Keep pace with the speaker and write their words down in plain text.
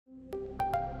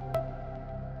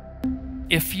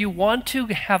if you want to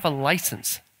have a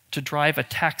license to drive a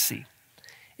taxi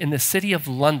in the city of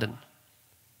London,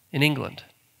 in England,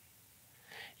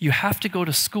 you have to go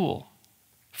to school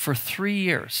for 3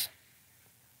 years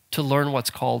to learn what's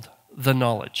called the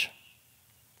knowledge.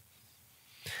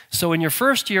 So in your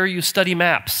first year, you study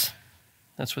maps.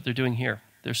 That's what they're doing here.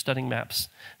 They're studying maps.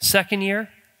 Second year,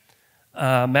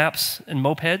 maps and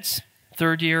mopeds.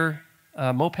 Third year,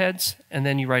 mopeds, and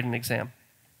then you write an exam.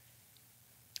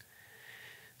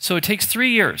 So it takes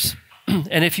 3 years.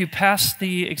 And if you pass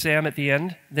the exam at the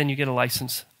end, then you get a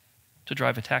license to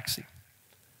drive a taxi.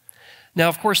 Now,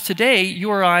 of course, today, you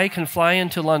or I can fly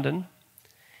into London,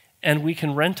 and we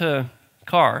can rent a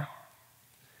car.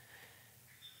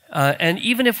 And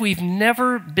even if we've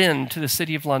never been to the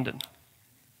city of London,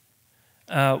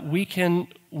 we can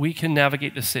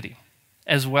navigate the city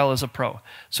as well as a pro.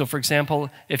 So, for example,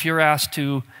 if you're asked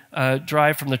to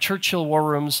drive from the Churchill War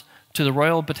Rooms to the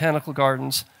Royal Botanical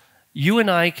Gardens, you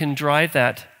and I can drive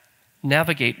that,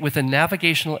 navigate with a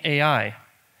navigational AI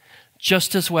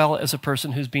just as well as a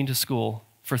person who's been to school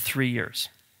for 3 years.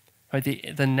 Right?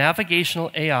 The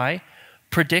navigational AI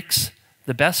predicts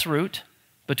the best route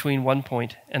between one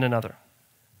point and another.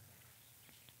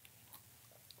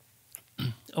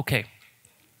 Okay,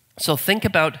 so think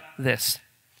about this.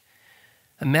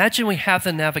 Imagine we have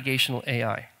the navigational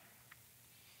AI.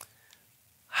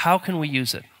 How can we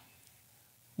use it?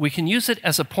 We can use it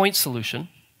as a point solution.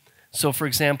 So, for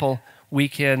example, we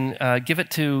can give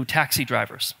it to taxi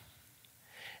drivers.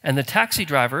 And the taxi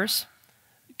drivers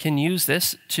can use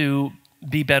this to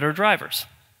be better drivers.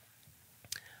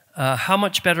 How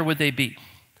much better would they be?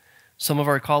 Some of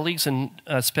our colleagues spent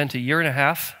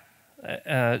 1.5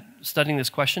 years studying this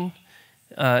question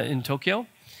in Tokyo.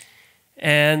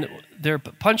 And their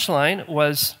punchline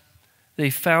was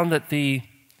they found that the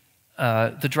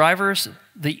drivers,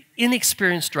 the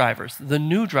inexperienced drivers, the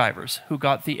new drivers who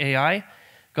got the AI,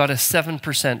 got a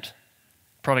 7%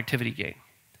 productivity gain.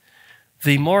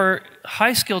 The more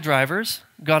high-skilled drivers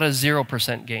got a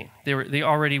 0% gain. They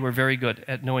already were very good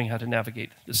at knowing how to navigate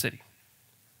the city.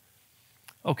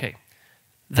 Okay,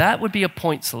 that would be a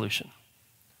point solution.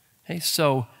 Okay,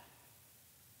 so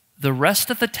the rest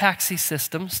of the taxi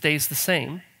system stays the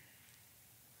same,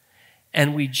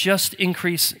 and we just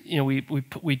increase,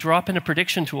 we drop in a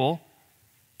prediction tool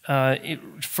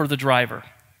for the driver,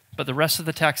 but the rest of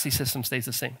the taxi system stays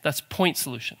the same. That's point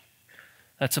solution.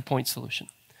 That's a point solution.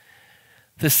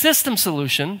 The system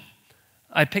solution,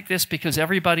 I picked this because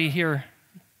everybody here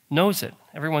knows it.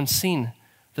 Everyone's seen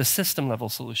the system level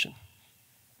solution.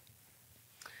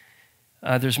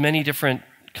 There's many different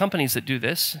companies that do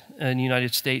this. In the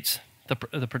United States,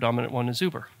 the predominant one is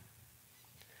Uber.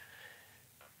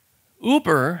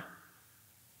 Uber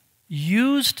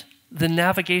used the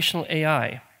navigational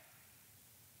AI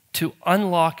to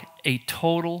unlock a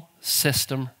total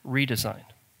system redesign.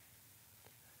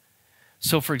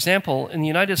 So, for example, in the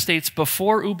United States,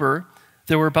 before Uber,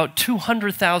 there were about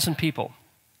 200,000 people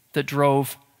that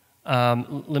drove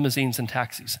limousines and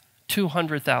taxis.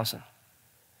 200,000.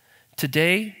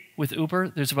 Today, with Uber,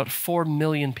 there's about 4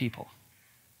 million people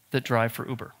that drive for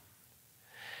Uber.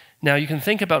 Now, you can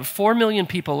think about 4 million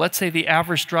people. Let's say the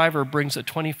average driver brings a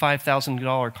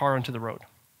 $25,000 car onto the road.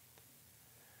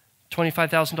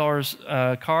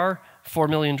 $25,000 car, 4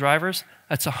 million drivers,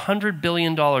 that's $100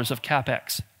 billion of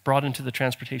CapEx brought into the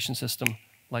transportation system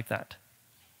like that.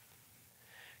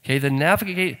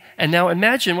 Okay, and now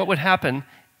imagine what would happen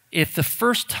if the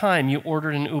first time you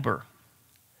ordered an Uber,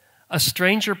 a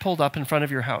stranger pulled up in front of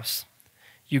your house.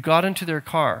 You got into their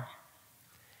car,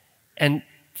 and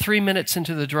 3 minutes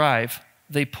into the drive,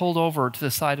 they pulled over to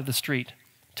the side of the street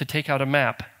to take out a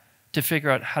map to figure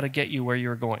out how to get you where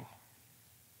you're going.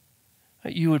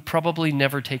 You would probably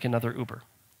never take another Uber.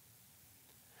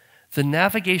 The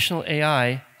navigational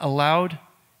AI allowed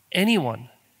anyone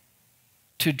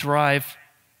to drive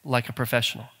like a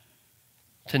professional,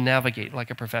 to navigate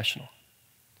like a professional.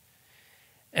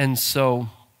 And so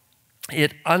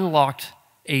it unlocked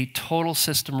a total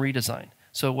system redesign.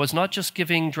 So it was not just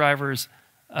giving drivers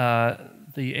the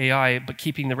AI, but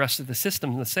keeping the rest of the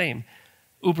system the same.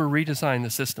 Uber redesigned the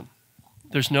system.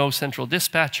 There's no central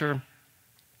dispatcher.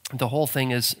 The whole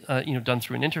thing is done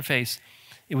through an interface.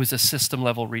 It was a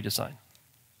system-level redesign.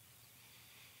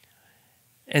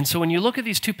 And so when you look at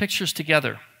these two pictures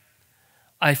together,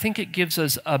 I think it gives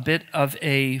us a bit of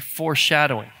a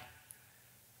foreshadowing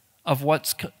of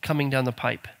what's coming down the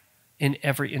pipe in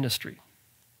every industry.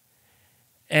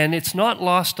 And it's not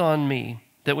lost on me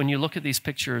that when you look at these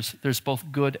pictures, there's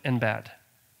both good and bad.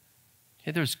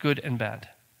 Okay, there's good and bad.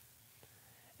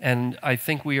 And I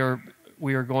think we are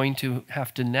going to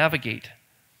have to navigate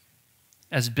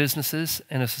as businesses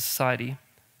and as a society,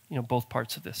 both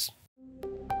parts of this.